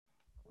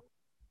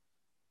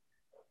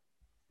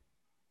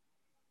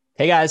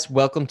Hey guys,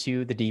 welcome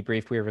to the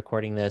debrief. We are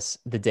recording this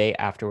the day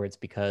afterwards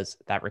because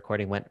that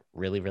recording went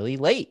really, really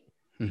late.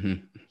 hmm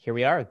Here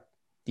we are,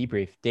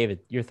 debrief. David,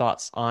 your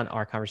thoughts on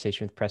our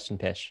conversation with Preston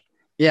Pysh?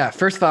 Yeah,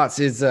 first thoughts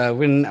is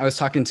when I was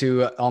talking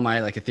to all my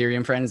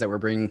Ethereum friends that were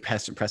bringing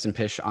Preston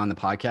Pish on the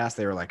podcast,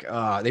 they were like,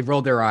 oh, they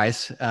rolled their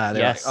eyes. They're like,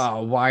 Yes.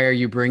 oh, why are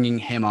you bringing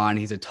him on?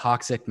 He's a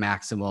toxic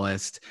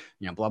maximalist,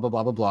 blah, blah,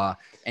 blah, blah, blah.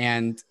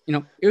 And,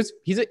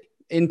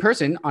 in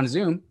person on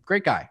Zoom,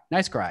 great guy,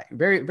 nice guy,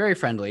 very, very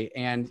friendly.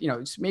 And,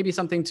 it's maybe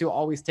something to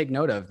always take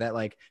note of that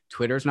like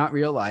Twitter's not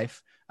real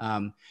life.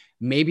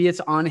 Maybe it's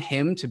on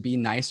him to be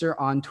nicer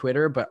on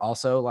Twitter, but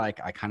also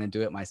like I kind of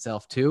do it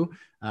myself too.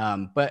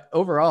 But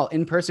overall,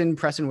 in person,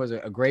 Preston was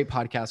a great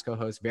podcast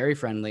co-host, very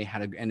friendly,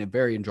 and a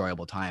very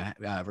enjoyable time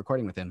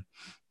recording with him.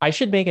 I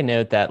should make a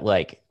note that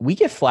we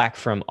get flack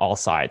from all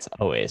sides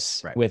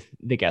always Right. with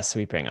the guests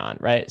we bring on,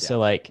 right? Yeah. So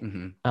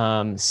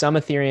Mm-hmm. some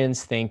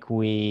Ethereans think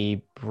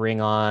we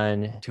bring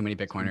on Too many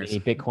too Bitcoiners. many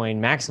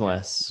Bitcoin Yeah.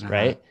 maximalists, Uh-huh.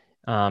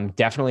 right?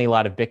 Definitely a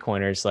lot of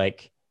Bitcoiners are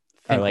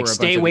Think like we're a bunch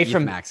stay of away ETH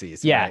from.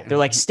 maxis, Yeah, right? they're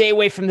like stay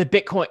away from the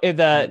Bitcoin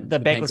the The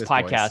Bankless Bankless boys.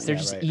 podcast. They're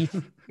Yeah, just right.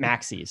 ETH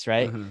maxis,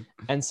 right? Uh-huh.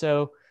 And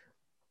so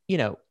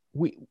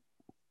we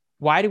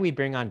why do we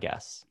bring on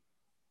guests?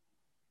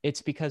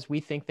 It's because we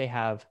think they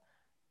have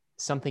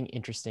something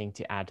interesting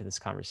to add to this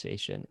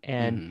conversation.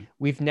 And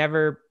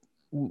Mm-hmm.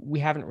 we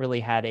haven't really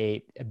had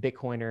a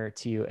Bitcoiner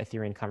to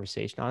Ethereum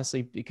conversation,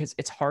 honestly, because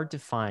it's hard to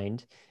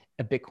find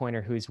a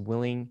Bitcoiner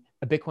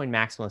a Bitcoin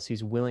maximalist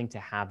who's willing to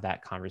have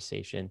that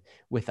conversation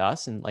with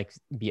us and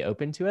be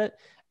open to it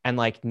and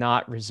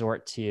not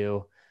resort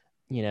to,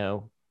 you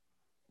know,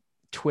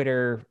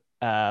 Twitter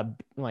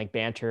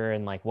banter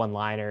and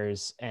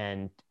one-liners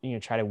and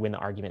try to win the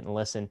argument and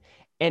listen.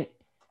 And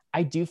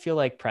I do feel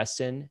like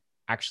Preston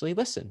actually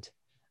listened.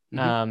 Mm-hmm.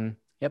 Um,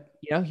 Yep.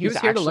 he He was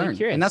was here to actually learn.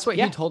 And that's curious. what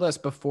he Yeah. told us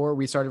before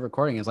we started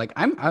recording is like,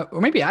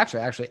 or maybe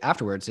actually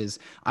afterwards is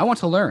I want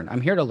to learn.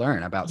 I'm here to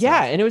learn about Yeah.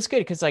 stuff. And it was good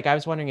because I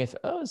was wondering if,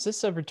 is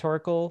this a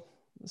rhetorical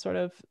sort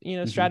of,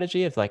 Mm-hmm.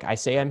 strategy of I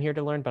say I'm here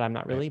to learn, but I'm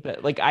not Right. really.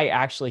 But I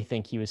actually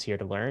think he was here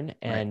to learn. Right.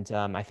 And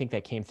I think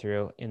that came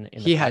through in the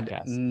He had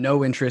podcast.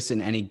 no interest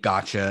in any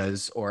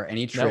gotchas or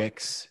any Nope.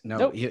 tricks. No,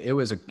 Nope. it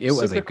was a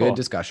Super good cool.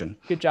 discussion.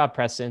 Good job,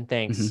 Preston.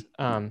 Thanks.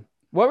 Mhm.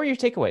 What were your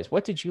takeaways?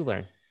 What did you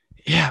learn?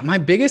 Yeah, my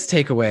biggest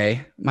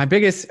takeaway, my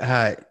biggest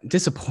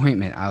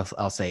disappointment,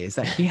 I'll say, is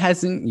that he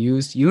hasn't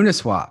used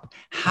Uniswap.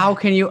 How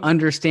can you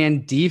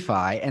understand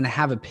DeFi and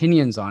have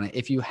opinions on it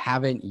if you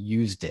haven't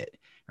used it,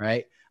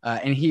 right?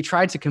 And he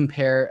tried to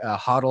compare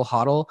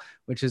HODL,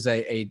 which is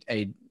a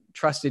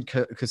trusted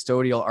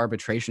custodial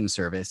arbitration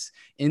service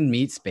in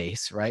meat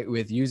space, right,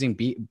 with using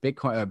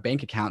Bitcoin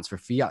bank accounts for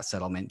fiat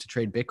settlement to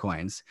trade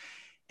Bitcoins,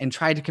 and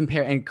tried to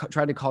compare and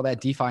tried to call that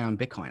DeFi on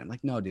Bitcoin. I'm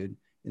like, no, dude,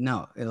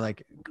 no,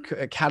 like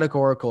a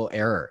categorical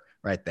error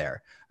right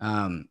there.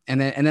 And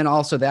then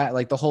also that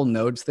like the whole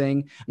nodes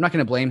thing. I'm not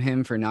going to blame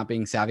him for not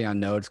being savvy on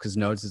nodes because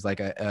nodes is like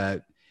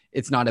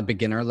it's not a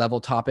beginner level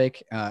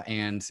topic.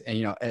 And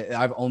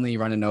I've only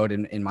run a node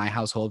in my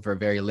household for a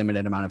very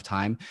limited amount of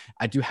time.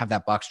 I do have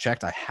that box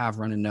checked. I have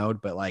run a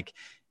node, but like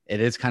it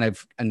is kind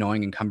of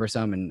annoying and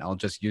cumbersome, and I'll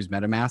just use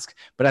MetaMask.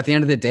 But at the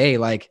end of the day,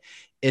 like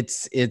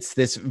it's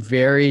this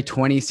very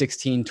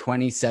 2016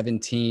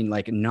 2017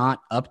 like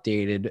not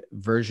updated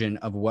version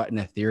of what an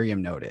Ethereum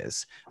node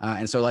is,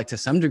 and so like to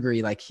some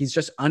degree like he's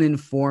just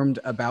uninformed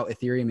about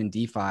Ethereum and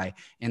DeFi,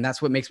 and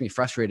that's what makes me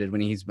frustrated when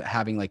he's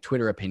having like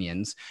Twitter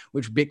opinions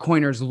which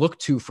Bitcoiners look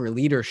to for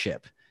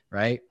leadership,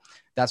 right?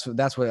 That's what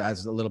I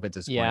was a little bit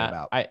disappointed Yeah,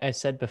 about. I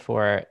said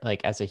before,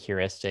 as a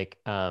heuristic,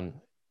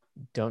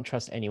 don't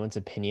trust anyone's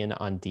opinion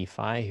on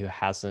DeFi who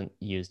hasn't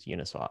used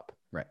Uniswap.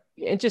 Right.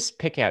 And just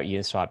pick out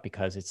Uniswap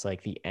because it's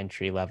like the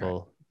entry Right.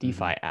 level Mm-hmm.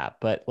 DeFi app.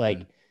 But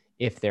Mm-hmm.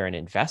 if they're an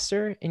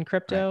investor in Right.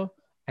 crypto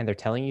and they're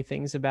telling you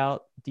things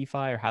about DeFi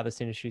or how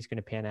this industry is going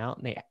to pan out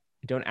and they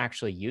don't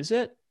actually use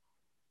it,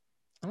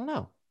 I don't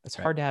know. It's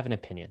Right. hard to have an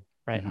opinion,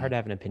 right? Mm-hmm. Hard to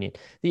have an opinion.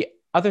 The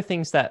other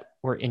things that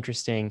were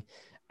interesting,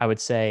 I would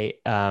say,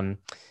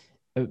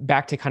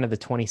 back to kind of the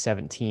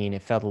 2017,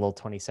 it felt a little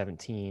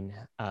 2017,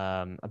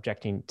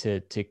 objecting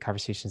to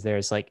conversations there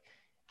is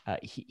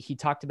he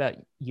talked about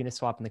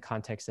Uniswap in the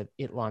context of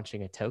it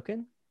launching a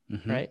token,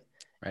 Mm-hmm. right?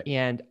 Right.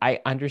 And I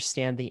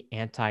understand the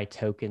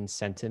anti-token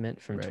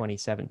sentiment from Right.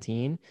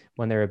 2017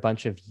 when there were a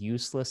bunch of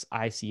useless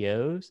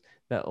ICOs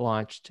that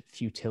launched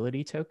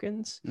futility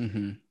tokens.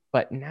 Mm-hmm.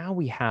 But now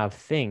we have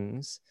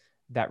things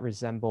that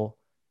resemble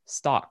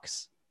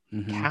stocks,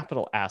 Mm-hmm.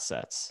 capital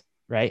assets,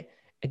 right?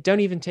 And don't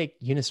even take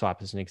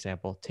Uniswap as an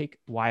example. Take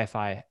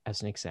YFI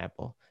as an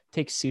example.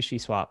 Take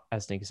SushiSwap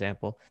as an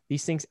example.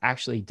 These things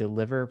actually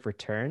deliver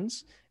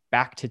returns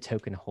back to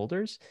token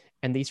holders.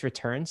 And these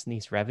returns and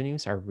these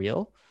revenues are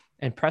real.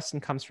 And Preston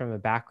comes from a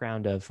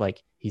background of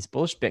he's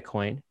bullish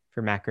Bitcoin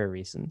for macro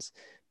reasons,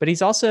 but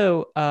he's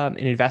also an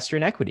investor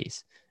in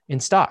equities, in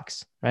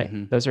stocks, right?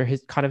 Mm-hmm. Those are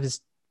his kind of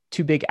his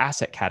two big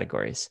asset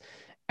categories.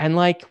 And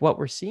what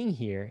we're seeing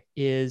here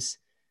is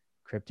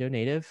crypto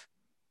native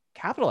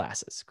capital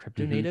assets,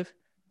 crypto Mm-hmm. native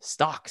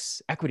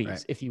stocks, equities,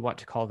 Right. if you want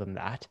to call them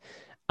that.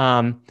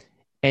 Um,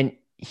 and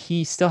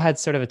he still had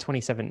sort of a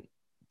 2017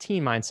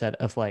 mindset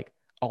of like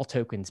all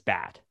tokens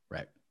bad,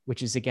 Right.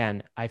 which is,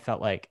 again, I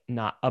felt like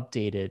not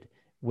updated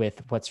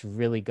with what's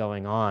really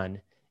going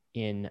on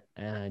in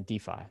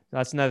DeFi.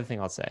 That's another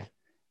thing I'll say.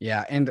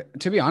 Yeah, and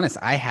to be honest,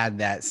 I had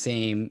that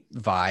same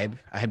vibe.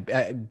 I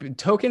had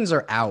tokens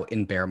are out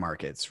in bear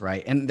markets,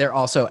 right? And they're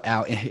also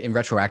out in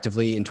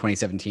retroactively in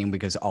 2017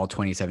 because all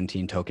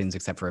 2017 tokens,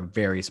 except for a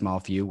very small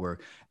few, were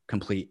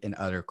complete and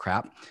utter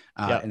crap.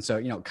 Yep. And so,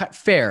 you know, cut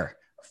fair,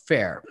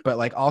 but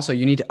like also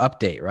you need to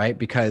update, right?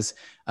 Because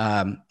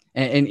and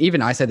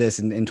even I said this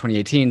in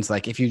 2018. It's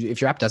like if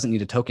your app doesn't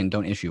need a token,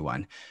 don't issue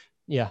one.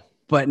 Yeah.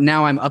 But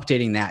now I'm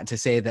updating that to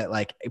say that,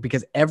 like,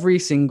 because every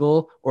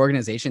single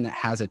organization that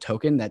has a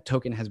token, that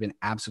token has been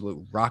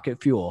absolute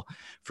rocket fuel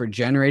for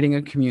generating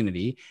a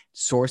community,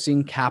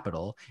 sourcing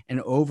capital, and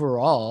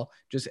overall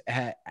just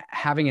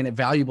having a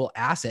valuable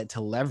asset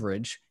to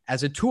leverage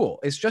as a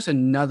tool. It's just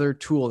another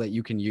tool that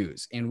you can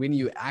use. And when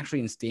you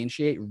actually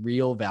instantiate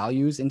real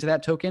values into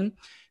that token,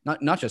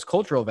 not just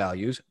cultural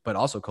values, but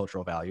also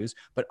cultural values,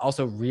 but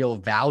also real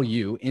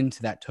value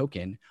into that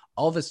token,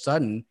 all of a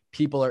sudden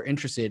people are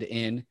interested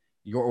in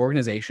your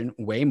organization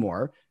way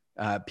more.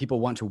 People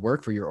want to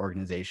work for your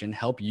organization,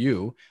 help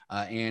you.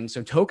 And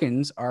so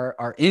tokens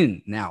are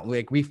in now.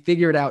 Like, we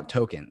figured out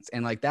tokens.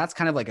 And like, that's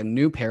kind of like a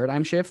new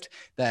paradigm shift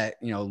that,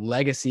 you know,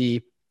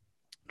 legacy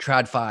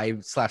TradFi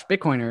 /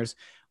 Bitcoiners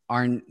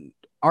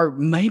are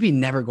maybe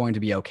never going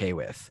to be okay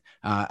with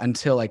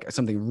until like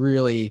something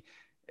really,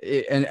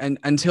 and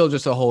until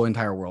just a whole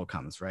entire world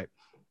comes, right?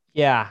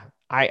 Yeah.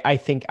 I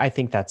think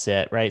that's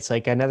it, right? It's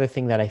like another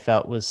thing that I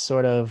felt was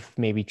sort of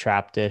maybe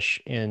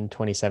trapped-ish in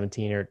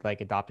 2017, or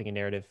like adopting a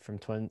narrative from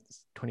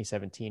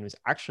 2017, was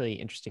actually,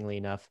 interestingly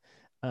enough,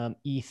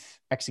 ETH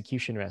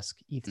execution risk,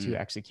 ETH2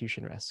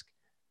 execution risk,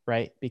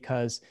 right?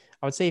 Because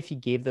I would say if you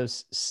gave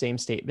those same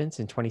statements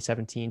in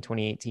 2017,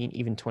 2018,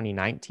 even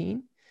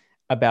 2019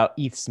 about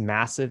ETH's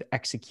massive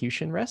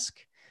execution risk,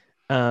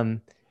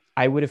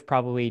 I would have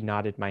probably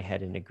nodded my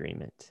head in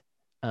agreement.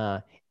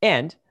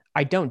 And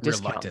I don't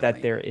discount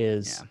that there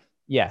is,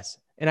 yes.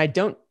 And I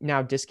don't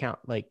now discount,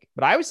 like,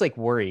 but I was like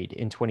worried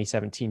in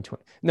 2017.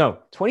 No,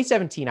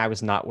 2017, I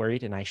was not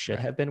worried, and I should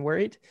have been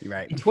worried.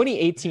 Right. In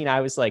 2018,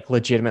 I was like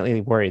legitimately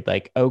worried,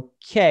 like,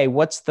 okay,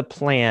 what's the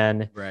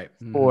plan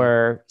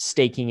for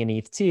staking in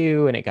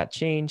ETH2? And it got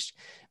changed.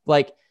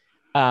 Like,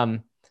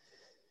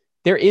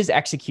 there is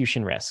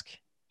execution risk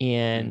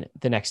in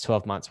the next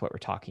 12 months, what we're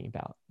talking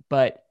about.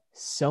 But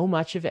so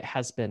much of it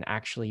has been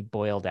actually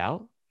boiled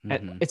out.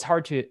 It's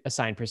hard to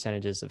assign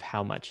percentages of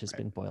how much has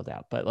been boiled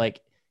out. But like,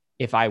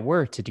 if I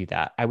were to do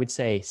that, I would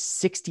say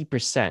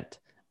 60%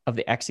 of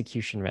the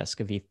execution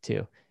risk of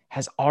ETH2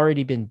 has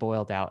already been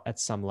boiled out at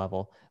some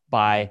level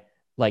by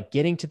like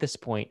getting to this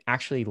point,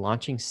 actually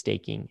launching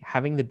staking,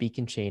 having the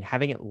beacon chain,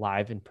 having it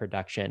live in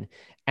production,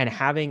 and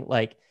having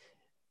like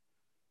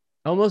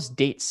almost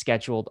dates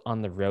scheduled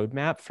on the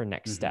roadmap for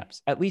next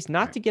steps, at least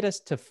not to get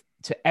us to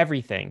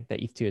everything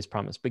that ETH2 has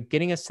promised, but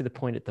getting us to the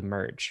point at the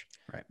merge,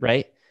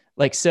 right?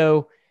 Like,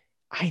 so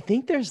I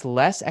think there's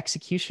less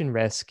execution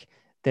risk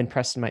than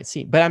Preston might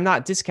see, but I'm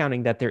not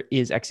discounting that there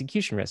is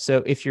execution risk.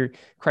 So if your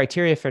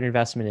criteria for an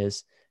investment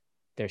is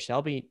there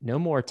shall be no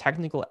more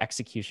technical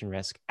execution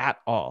risk at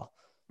all,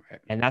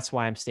 and that's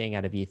why I'm staying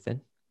out of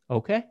Ethan.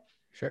 Okay.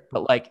 Sure.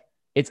 But like,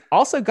 it's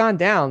also gone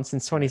down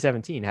since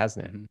 2017,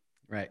 hasn't it?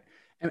 Right.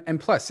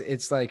 And plus,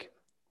 it's like,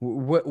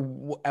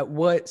 at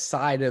what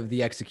side of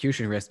the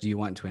execution risk do you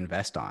want to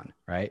invest on,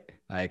 right?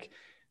 Like,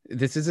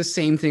 this is the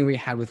same thing we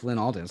had with Lynn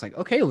Alden. It's like,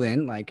 okay,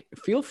 Lynn, like,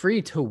 feel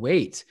free to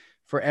wait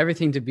for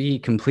everything to be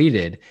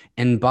completed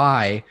and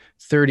buy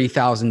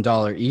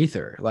 $30,000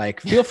 ether. Like,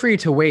 feel free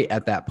to wait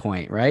at that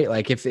point, right?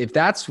 Like, if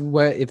that's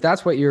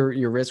what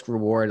your risk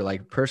reward,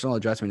 like personal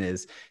adjustment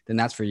is, then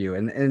that's for you.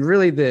 And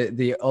really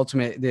the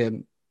ultimate,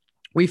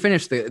 we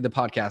finished the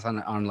podcast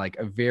on like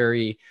a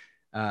very,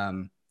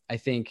 I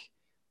think,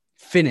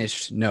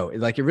 finished note.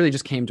 Like, it really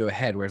just came to a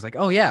head where it's like,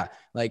 oh yeah,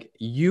 like,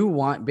 you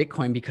want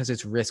Bitcoin because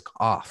it's risk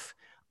off.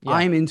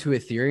 I'm into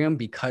Ethereum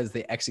because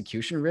the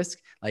execution risk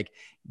like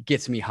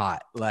gets me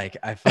hot. Like,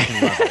 I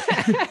fucking love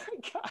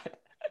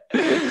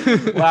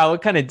it. Wow,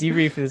 what kind of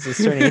debrief is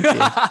this turning into?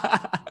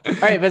 All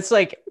right, but it's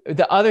like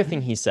the other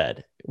thing he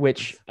said,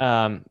 which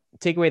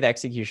take away the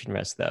execution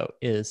risk though,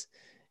 is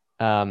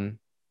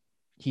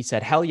he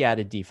said, hell yeah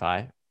to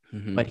DeFi,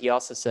 but he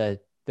also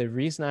said, the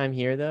reason I'm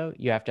here though,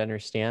 you have to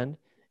understand,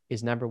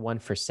 is number one,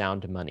 for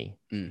sound money.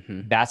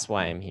 That's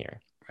why I'm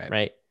here,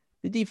 right?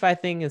 The DeFi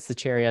thing is the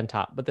cherry on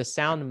top, but the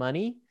sound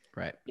money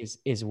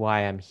is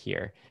why I'm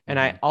here. And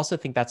I also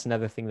think that's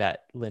another thing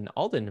that Lynn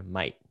Alden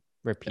might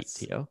repeat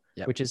to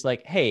you, which is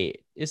like,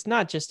 hey, it's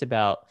not just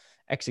about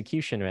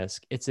execution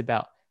risk. It's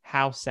about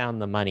how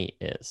sound the money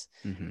is.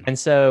 And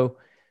so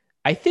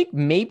I think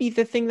maybe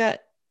the thing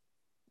that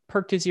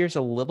perked his ears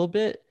a little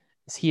bit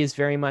is he is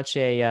very much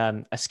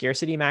a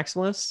scarcity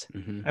maximalist,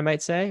 I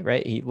might say,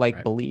 right? He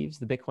believes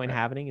the Bitcoin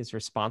halving is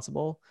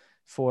responsible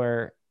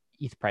for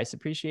ETH price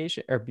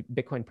appreciation or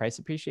Bitcoin price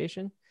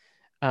appreciation.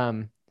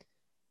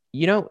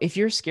 if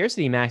you're a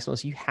scarcity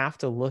maximalist, you have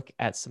to look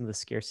at some of the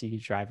scarcity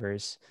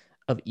drivers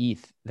of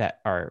ETH that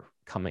are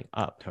coming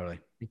up. Totally.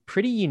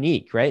 Pretty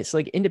unique, right? It's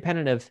like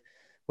independent of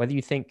whether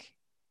you think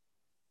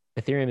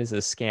Ethereum is a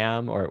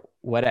scam or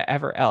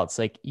whatever else.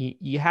 Like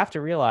you have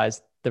to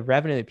realize the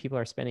revenue that people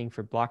are spending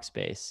for block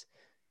space,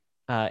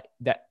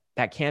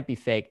 that can't be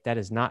fake. That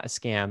is not a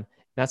scam.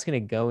 That's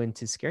going to go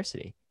into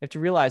scarcity. You have to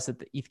realize that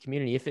the ETH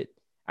community, if it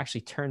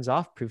actually turns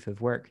off proof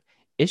of work,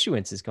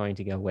 issuance is going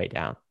to go way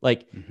down.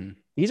 Like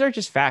these are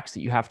just facts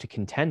that you have to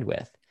contend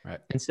with. Right.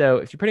 And so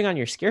if you're putting on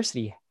your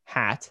scarcity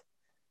hat,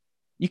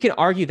 you can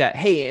argue that,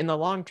 hey, in the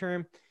long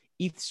term,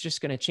 ETH's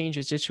just going to change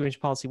its issuance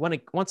policy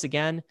once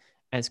again,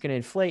 and it's going to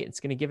inflate.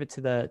 It's going to give it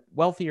to the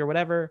wealthy or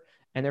whatever,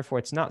 and therefore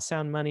it's not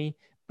sound money.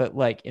 But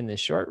like in the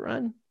short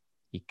run,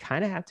 you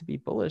kind of have to be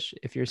bullish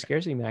if you're a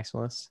scarcity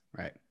maximalist.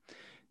 Right.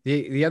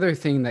 The other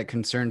thing that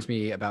concerns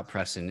me about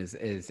Preston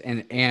is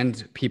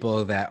and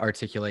people that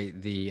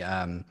articulate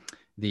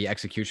the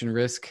execution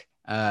risk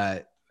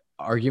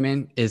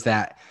argument is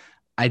that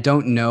I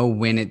don't know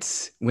when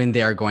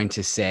they are going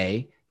to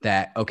say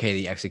that, okay,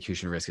 the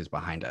execution risk is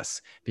behind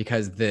us,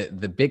 because the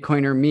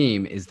Bitcoiner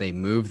meme is they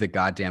move the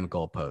goddamn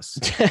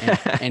goalposts.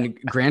 and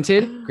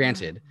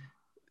granted,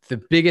 the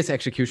biggest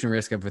execution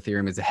risk of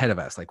Ethereum is ahead of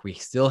us. Like we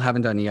still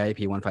haven't done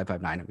EIP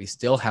 1559. We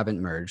still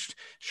haven't merged.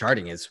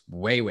 Sharding is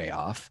way, way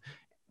off.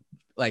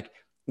 Like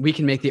we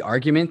can make the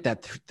argument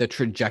that the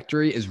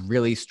trajectory is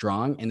really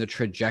strong, and the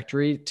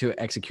trajectory to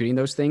executing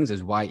those things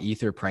is why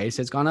Ether price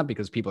has gone up,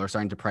 because people are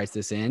starting to price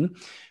this in.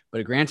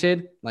 But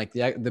granted, like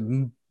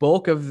the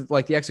bulk of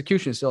like the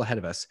execution is still ahead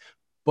of us.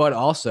 But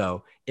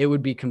also it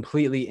would be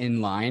completely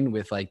in line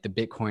with like the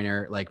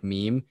Bitcoiner like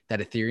meme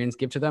that Ethereans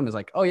give to them is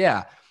like, oh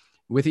yeah,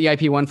 with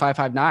EIP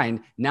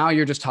 1559, now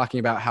you're just talking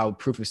about how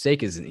proof of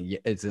stake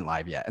isn't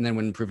live yet. And then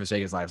when proof of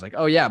stake is live, it's like,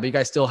 oh yeah, but you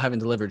guys still haven't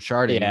delivered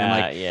sharding. Yeah,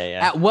 and like, yeah.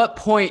 At what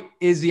point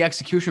is the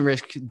execution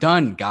risk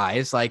done,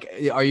 guys? Like,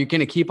 are you going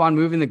to keep on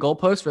moving the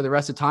goalposts for the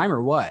rest of time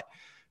or what?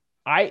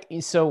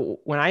 So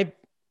when I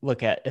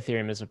look at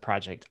Ethereum as a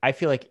project, I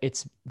feel like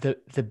it's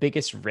the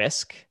biggest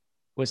risk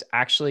was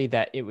actually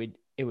that it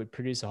would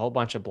produce a whole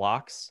bunch of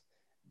blocks,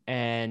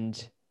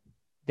 and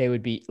they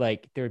would be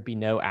like, there would be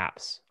no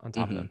apps on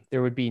top of them.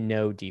 There would be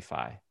no DeFi.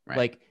 Right.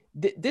 Like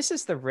this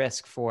is the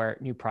risk for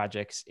new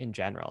projects in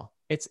general.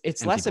 It's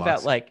Empty less blocks.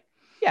 about like,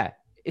 yeah,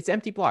 it's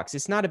empty blocks.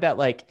 It's not about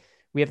like,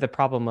 we have the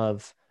problem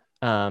of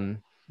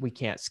we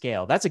can't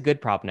scale. That's a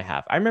good problem to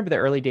have. I remember the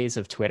early days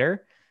of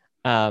Twitter.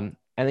 And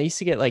I used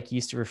to get like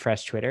used to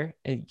refresh Twitter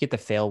and you get the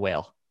fail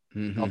whale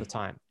all the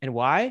time. And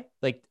why?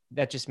 Like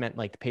that just meant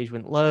like the page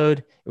wouldn't load.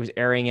 It was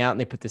erroring out, and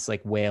they put this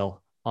like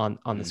whale on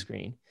the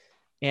screen.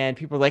 And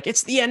people are like,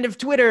 it's the end of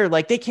Twitter.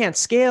 Like they can't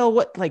scale.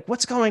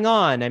 What's going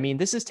on? I mean,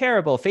 this is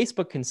terrible.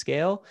 Facebook can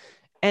scale.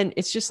 And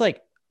it's just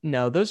like,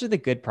 no, those are the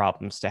good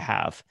problems to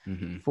have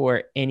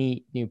for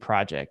any new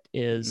project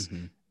is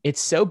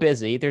it's so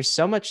busy. There's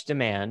so much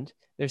demand.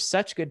 There's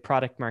such good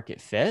product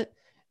market fit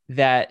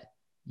that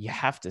you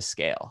have to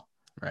scale.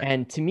 Right.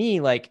 And to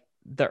me, like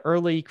the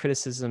early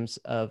criticisms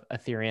of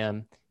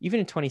Ethereum, even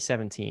in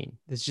 2017,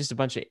 there's just a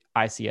bunch of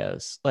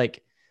ICOs.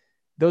 Like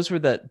those were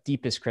the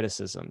deepest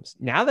criticisms.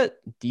 Now that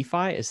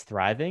DeFi is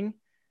thriving,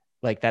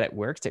 like that it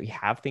works, that we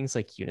have things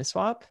like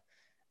Uniswap,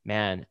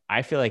 man,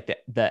 I feel like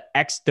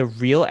the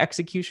real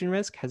execution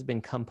risk has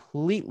been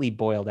completely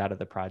boiled out of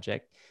the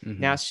project.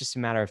 Now it's just a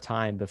matter of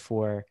time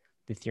before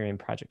the Ethereum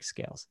project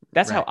scales.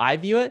 That's how I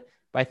view it,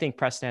 but I think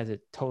Preston has a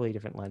totally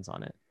different lens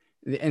on it.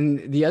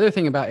 And the other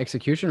thing about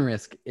execution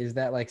risk is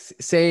that, like,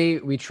 say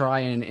we try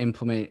and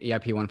implement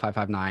EIP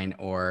 1559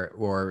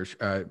 or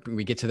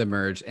we get to the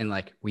merge and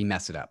like we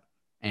mess it up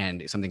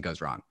and something goes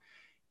wrong.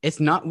 It's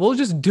not, we'll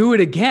just do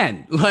it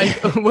again.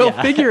 Like we'll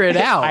figure it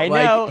out.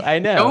 I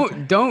know.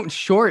 Don't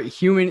short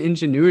human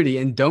ingenuity,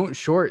 and don't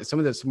short some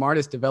of the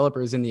smartest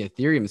developers in the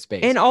Ethereum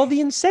space. And all the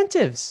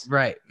incentives.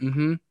 Right.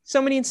 So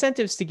many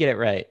incentives to get it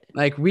right.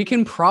 Like we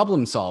can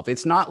problem solve.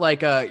 It's not like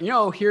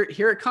here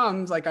it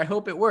comes. Like I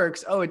hope it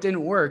works. Oh, it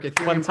didn't work.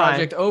 Ethereum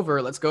project over.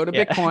 Let's go to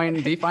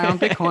Bitcoin, DeFi on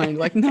Bitcoin.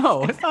 Like,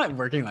 no, it's not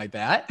working like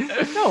that.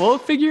 No, we'll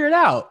figure it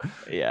out.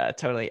 Yeah,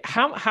 totally.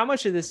 How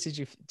much of this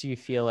do you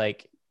feel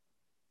like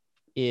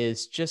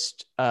is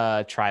just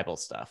tribal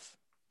stuff?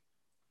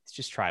 It's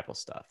just tribal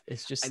stuff.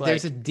 It's just like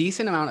there's a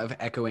decent amount of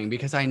echoing,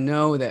 because I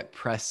know that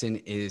Preston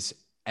is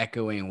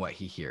echoing what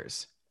he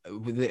hears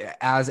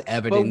as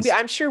evidence.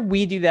 I'm sure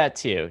we do that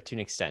too, to an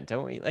extent,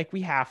 don't we? Like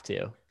we have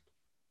to,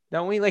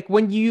 don't we? Like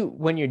when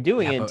you're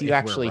doing it, do you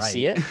actually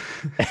see it?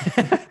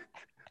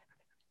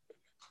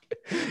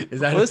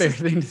 Is that a fair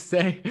thing to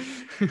say?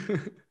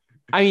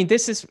 I mean,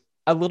 this is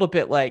a little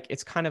bit like,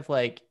 it's kind of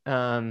like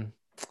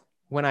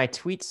when I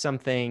tweet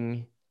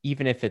something,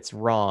 even if it's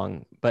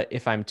wrong, but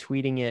if I'm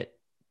tweeting it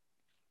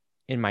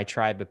and my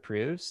tribe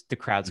approves, the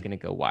crowd's going to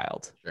go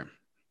wild. Sure.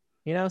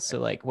 So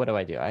like, what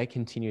do? I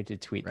continue to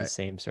tweet the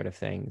same sort of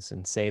things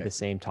and say the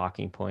same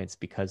talking points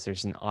because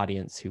there's an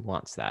audience who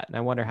wants that. And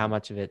I wonder how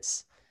much of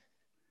it's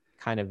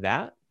kind of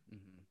that.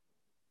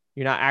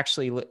 You're not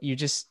actually,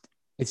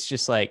 it's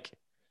just like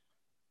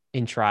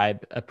in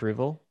tribe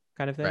approval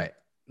kind of thing. Right.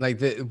 Like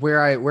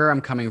where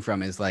I'm coming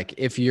from is like,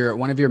 if you're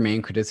one of your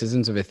main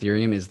criticisms of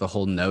Ethereum is the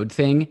whole node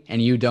thing,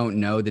 and you don't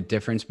know the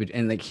difference between,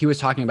 and like he was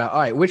talking about, all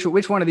right, which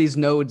one of these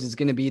nodes is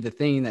going to be the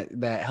thing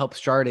that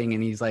helps sharding,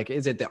 and he's like,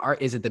 is it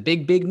the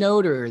big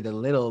node or the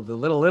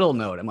little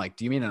node? I'm like,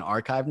 do you mean an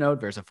archive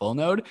node versus a full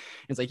node? And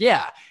it's like,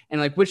 yeah,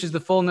 and like, which is the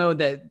full node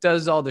that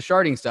does all the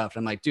sharding stuff?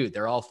 And I'm like, dude,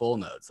 they're all full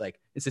nodes.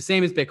 Like, it's the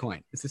same as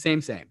Bitcoin. It's the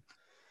same.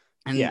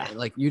 And Yeah.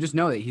 like, you just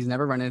know that he's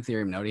never run an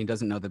Ethereum node. He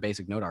doesn't know the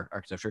basic node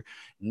architecture.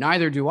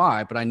 Neither do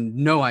I, but I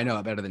know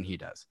it better than he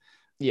does.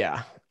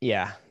 Yeah.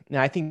 Yeah.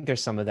 Now I think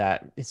there's some of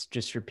that. It's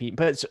just repeat.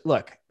 But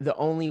look, the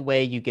only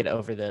way you get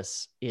over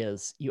this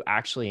is you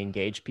actually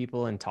engage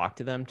people and talk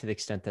to them to the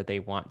extent that they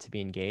want to be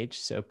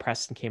engaged. So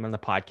Preston came on the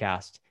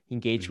podcast. He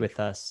engaged with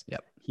us.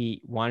 Yep.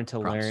 He wanted to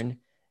learn.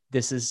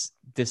 This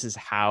is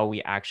how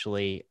we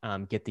actually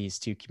get these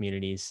two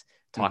communities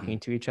talking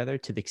to each other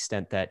to the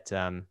extent that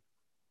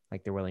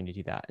like they're willing to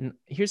do that. And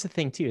here's the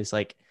thing too, is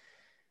like,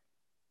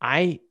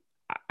 I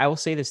will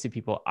say this to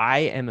people. I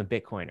am a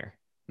Bitcoiner.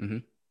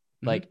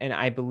 Like, and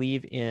I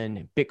believe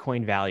in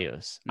Bitcoin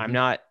values. I'm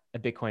not a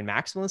Bitcoin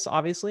maximalist,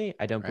 obviously.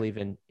 I don't believe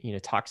in,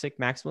 toxic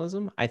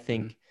maximalism. I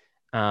think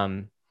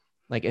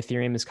like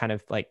Ethereum is kind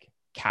of like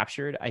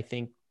captured, I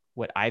think,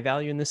 what I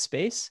value in this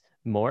space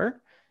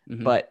more,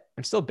 but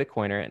I'm still a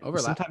Bitcoiner. And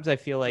sometimes I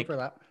feel like,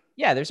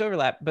 yeah, there's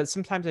overlap, but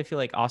sometimes I feel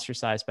like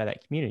ostracized by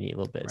that community a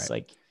little bit. It's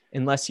like,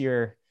 unless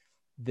you're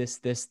this,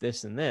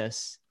 and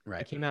this,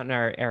 it came out in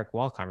our Eric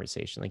Wall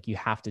conversation. Like, you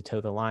have to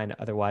toe the line.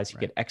 Otherwise you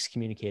get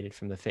excommunicated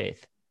from the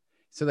faith.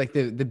 So like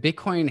the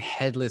Bitcoin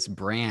headless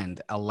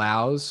brand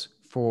allows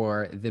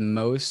for the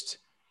most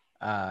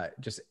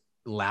just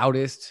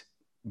loudest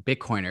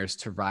Bitcoiners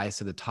to rise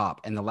to the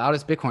top. And the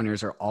loudest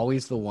Bitcoiners are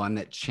always the one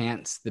that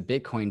chants the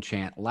Bitcoin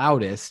chant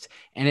loudest,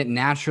 and it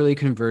naturally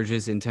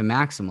converges into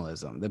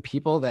maximalism. The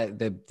people that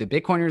the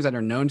Bitcoiners that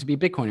are known to be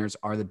Bitcoiners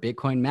are the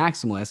Bitcoin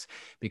maximalists,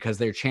 because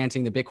they're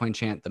chanting the Bitcoin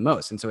chant the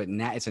most. And so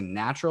it's a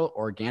natural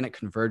organic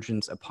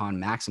convergence upon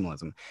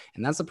maximalism.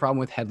 And that's the problem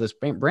with headless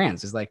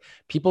brands, is like,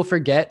 people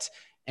forget,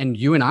 and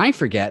you and I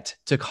forget,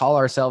 to call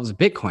ourselves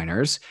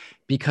Bitcoiners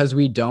because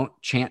we don't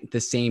chant the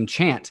same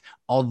chant,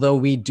 although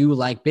we do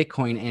like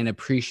Bitcoin and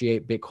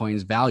appreciate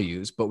Bitcoin's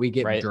values, but we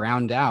get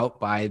drowned out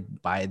by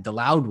the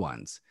loud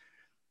ones.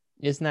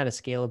 Isn't that a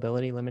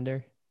scalability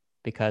limiter?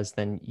 Because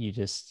then you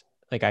just,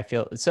 like, I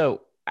feel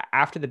so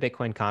after the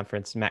Bitcoin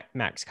conference,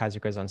 Max Kaiser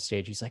goes on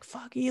stage. He's like,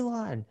 fuck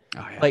Elon.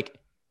 Oh, yeah. Like,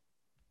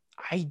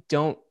 I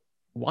don't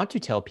want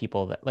to tell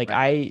people that, like,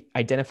 I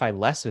identify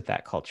less with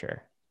that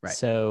culture. Right.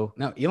 So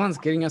no, Elon's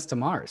getting us to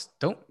Mars.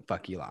 Don't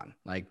fuck Elon.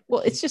 Like, well,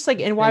 it's just like,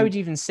 and why would you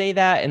even say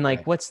that? And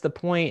like, what's the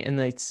point? And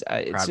it's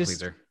Proud just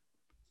pleaser.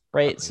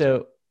 Right.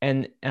 So,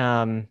 and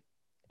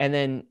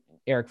then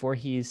Eric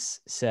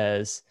Voorhees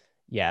says,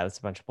 yeah, that's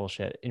a bunch of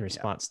bullshit, in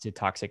response to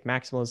toxic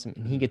maximalism,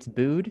 and he gets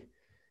booed.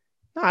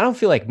 No, I don't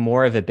feel like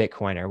more of a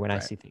Bitcoiner when I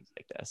see things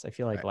like this. I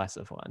feel like less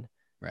of one.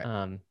 Right.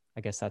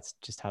 I guess that's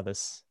just how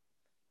this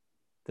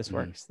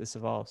works. This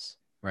evolves.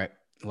 Right.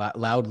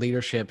 Loud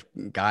leadership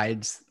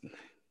guides.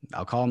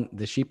 I'll call them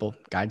the sheeple,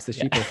 guides the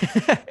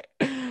sheeple.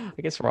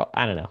 I guess we're all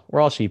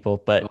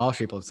sheeple, but we're all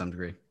sheeple to some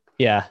degree.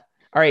 Yeah.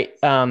 All right.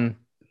 That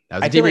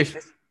was a debrief.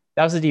 Like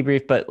that was a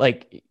debrief, but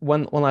like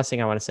one last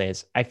thing I want to say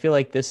is, I feel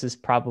like this is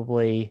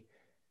probably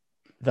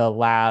the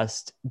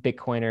last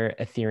Bitcoiner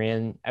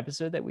Ethereum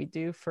episode that we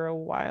do for a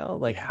while.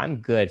 Like, I'm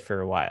good for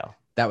a while.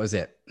 That was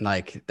it.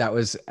 Like, that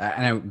was,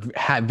 and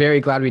I'm very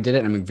glad we did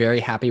it. And I'm very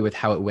happy with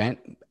how it went.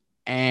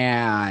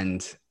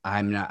 And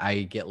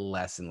I get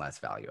less and less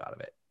value out of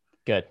it.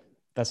 Good.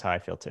 That's how I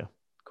feel too.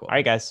 Cool. All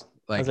right, guys.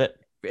 Like, that's it.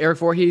 Eric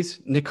Voorhees,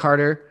 Nick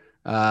Carter,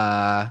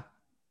 Hasu,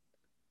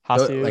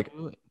 like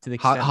to the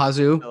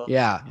Hasu.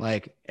 Yeah.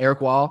 Like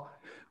Eric Wall,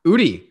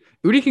 Udi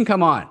can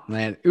come on,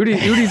 man.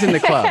 Udi's in the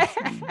club.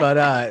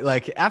 But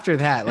like, after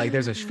that, like,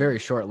 there's a very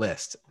short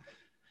list.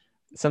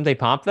 Someday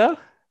Pomp though?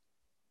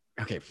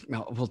 Okay.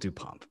 No, we'll do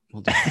Pomp.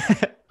 All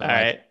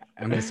right.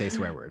 I'm going to say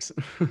swear words.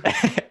 All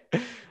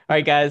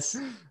right, guys.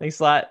 Thanks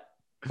a lot.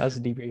 That was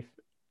a debrief.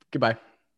 Goodbye.